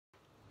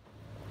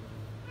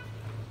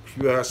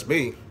If you ask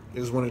me,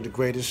 it's one of the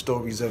greatest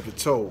stories ever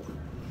told.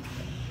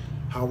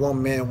 How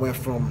one man went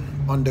from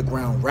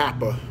underground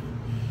rapper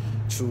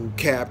to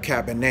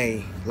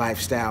Cabernet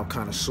lifestyle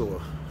connoisseur.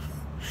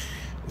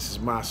 This is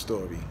my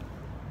story.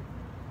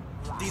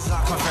 These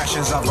are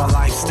confessions of a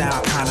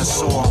lifestyle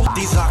connoisseur.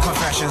 These are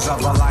confessions of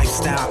a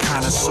lifestyle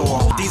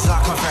connoisseur. These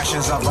are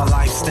confessions of a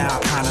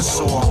lifestyle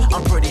connoisseur.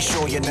 I'm pretty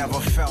sure you never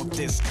felt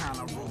this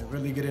kind of room. To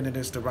really get into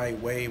this the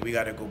right way, we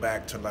got to go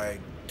back to like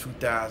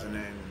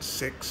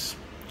 2006.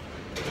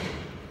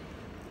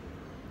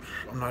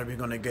 I'm not even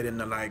gonna get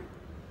into like,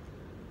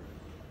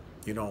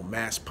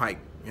 Mass Pike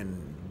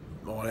and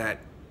all that.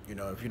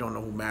 If you don't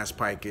know who Mass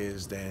Pike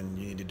is, then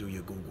you need to do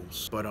your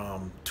Googles. But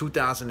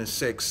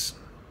 2006,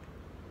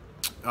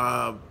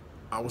 I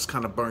was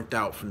kind of burnt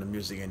out from the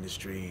music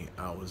industry.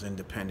 I was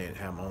independent,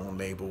 had my own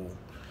label.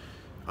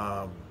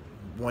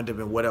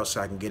 Wondering what else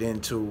I can get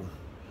into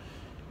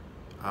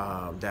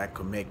that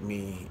could make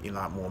me a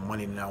lot more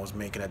money than I was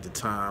making at the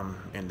time,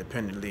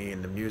 independently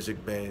in the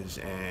music biz,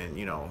 and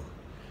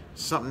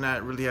something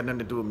that really had nothing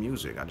to do with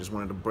music. I just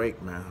wanted a break,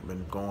 man. I've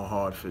been going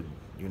hard for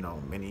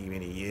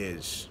many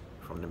years,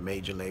 from the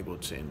major label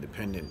to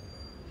independent,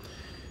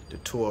 the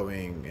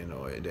touring,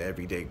 the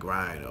everyday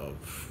grind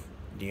of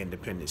the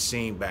independent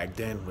scene back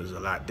then was a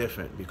lot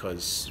different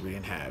because we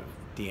didn't have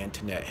the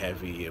internet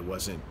heavy. It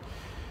wasn't,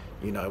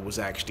 it was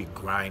actually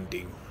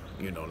grinding,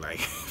 like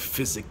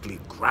physically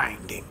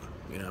grinding,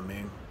 you know what I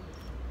mean?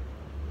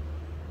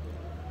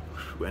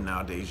 Where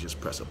nowadays you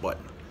just press a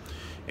button.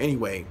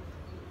 Anyway,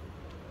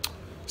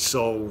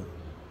 so,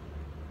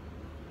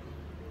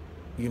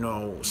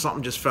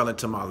 something just fell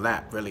into my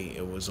lap, really.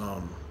 It was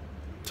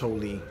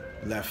totally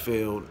left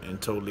field and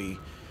totally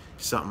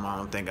something I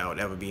don't think I would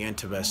ever be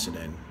interested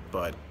in.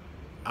 But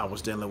I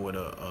was dealing with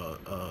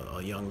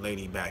a young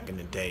lady back in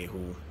the day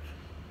who,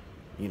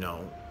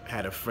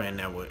 had a friend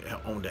that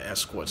owned an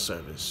escort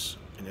service.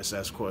 And this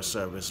escort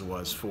service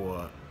was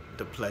for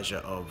the pleasure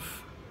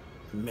of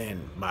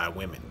men by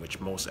women, which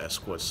most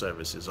escort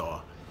services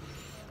are.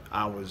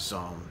 A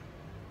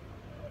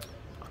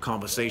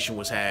conversation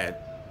was had,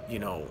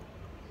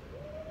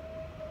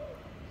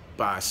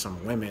 by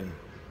some women,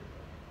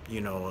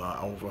 I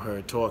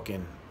overheard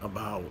talking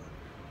about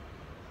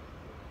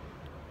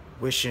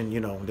wishing, they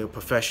were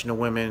professional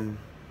women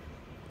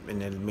in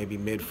their maybe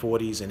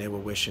mid-40s, and they were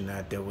wishing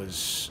that there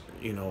was,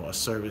 a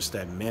service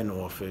that men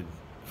offered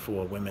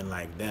for women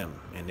like them,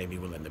 and they'd be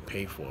willing to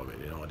pay for it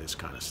and all this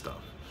kind of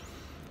stuff.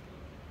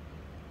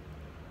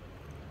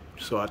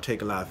 So I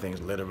take a lot of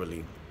things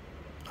literally.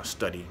 I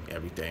study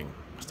everything.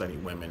 I study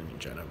women in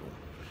general.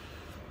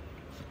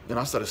 Then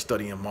I started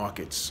studying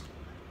markets,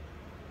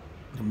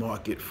 the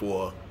market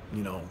for,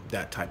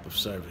 that type of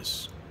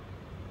service.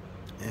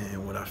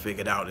 And what I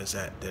figured out is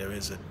that there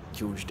is a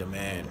huge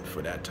demand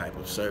for that type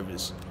of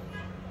service.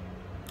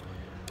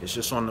 It's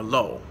just on the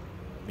low,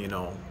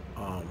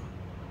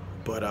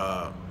 but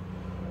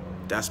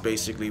that's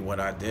basically what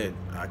I did.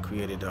 I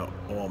created an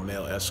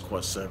all-male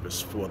escort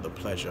service for the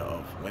pleasure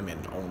of women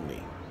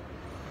only.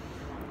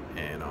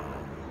 And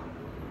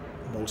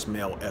most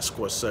male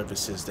escort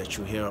services that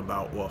you hear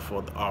about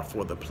are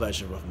for the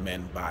pleasure of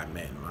men by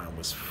men. Mine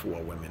was for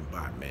women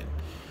by men.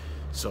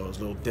 So it's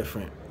a little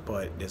different,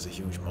 but there's a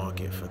huge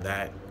market for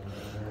that.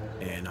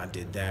 And I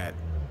did that,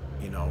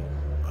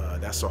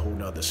 that's a whole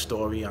nother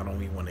story. I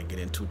don't even want to get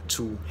into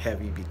too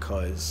heavy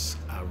because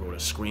I wrote a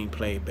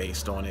screenplay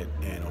based on it,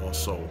 and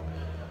also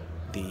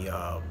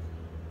a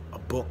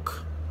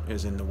book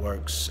is in the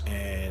works,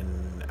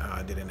 and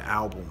I did an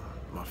album.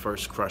 My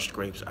first Crushed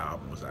Grapes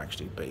album was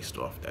actually based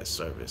off that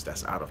service.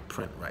 That's out of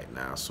print right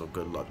now, so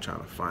good luck trying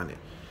to find it.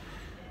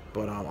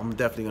 But I'm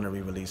definitely gonna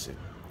re-release it.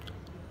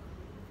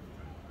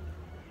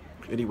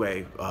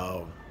 Anyway,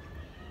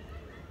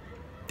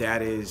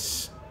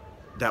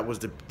 that was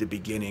the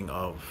beginning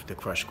of the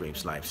Crushed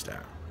Grapes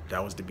lifestyle.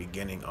 That was the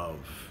beginning of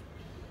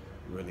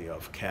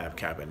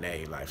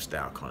Cabernet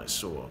lifestyle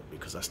connoisseur,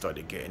 because I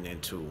started getting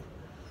into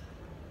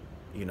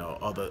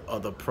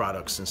other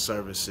products and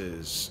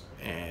services,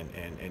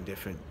 and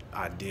different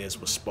ideas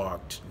were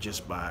sparked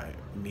just by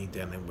me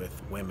dealing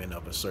with women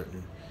of a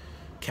certain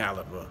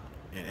caliber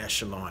and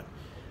echelon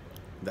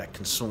that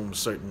consume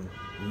certain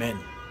men.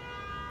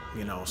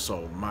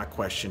 So my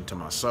question to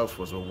myself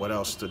was, well, what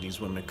else do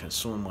these women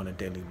consume on a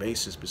daily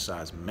basis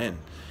besides men?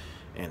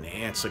 And the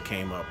answer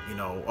came up,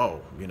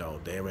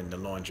 they're into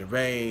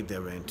lingerie,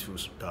 they're into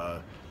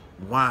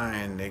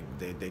wine,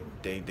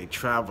 they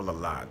travel a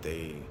lot,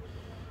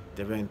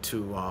 they're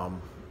into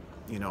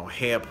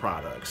hair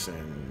products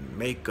and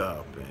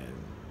makeup and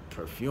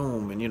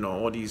perfume, and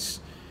all these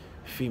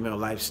female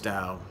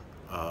lifestyle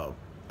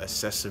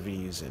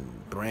accessories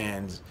and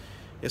brands.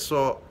 It's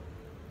all,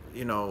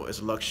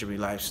 it's luxury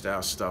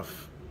lifestyle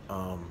stuff,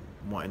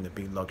 wanting to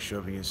be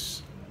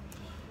luxurious.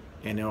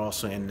 And they're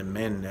also in the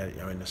men that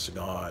are into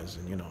cigars,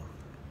 and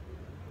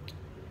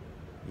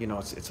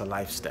it's a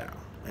lifestyle.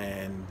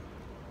 And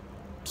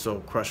so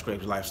Crushed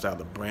Grapes Lifestyle,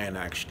 the brand,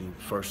 actually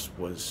first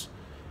was,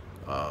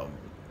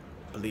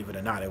 believe it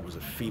or not, it was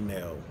a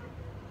female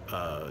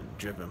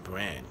driven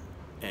brand.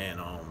 and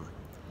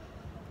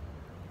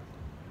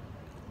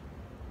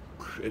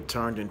it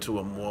turned into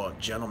a more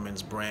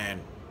gentleman's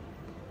brand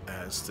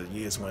as the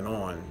years went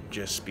on,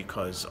 just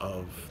because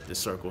of the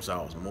circles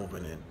I was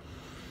moving in,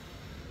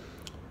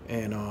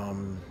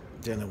 and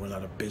dealing with a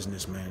lot of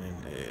businessmen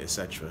and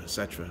etc.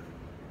 etc.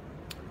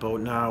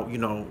 But now, you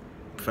know,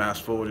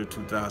 fast forward to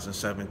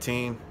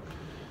 2017,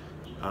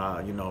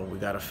 you know, we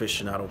got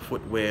aficionado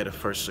footwear, the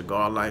first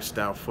cigar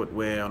lifestyle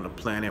footwear on the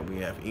planet. We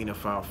have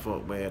Oenophile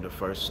footwear, the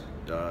first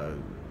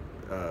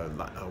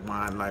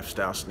wine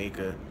lifestyle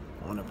sneaker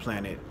on the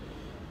planet.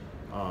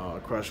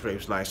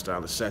 KRUSHED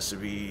lifestyle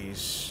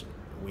accessories.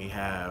 We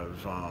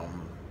have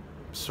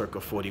Circa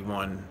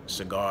 41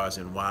 cigars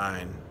and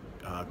wine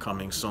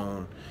coming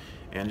soon,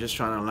 and just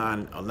trying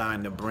to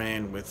align the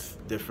brand with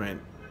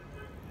different,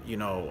 you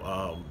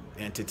know,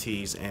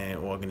 entities and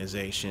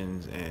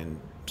organizations and,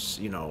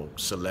 you know,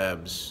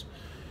 celebs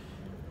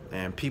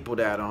and people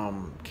that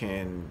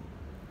can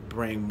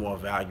bring more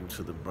value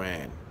to the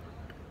brand.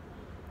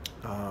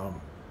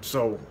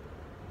 So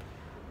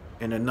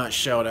in a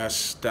nutshell,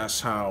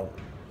 that's how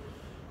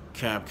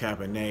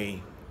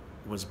Cabernet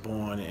was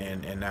born,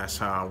 and that's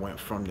how I went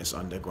from this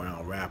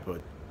underground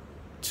rapper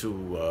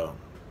to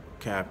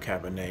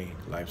Cabernet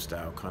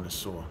Lifestyle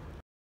Connoisseur.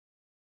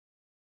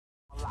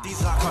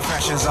 These are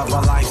confessions of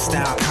a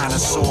lifestyle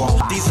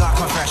connoisseur. These are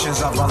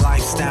confessions of a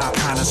lifestyle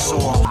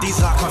connoisseur.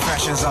 These are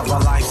confessions of a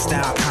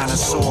lifestyle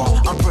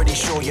connoisseur. I'm pretty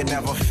sure you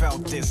never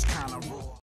felt this kind of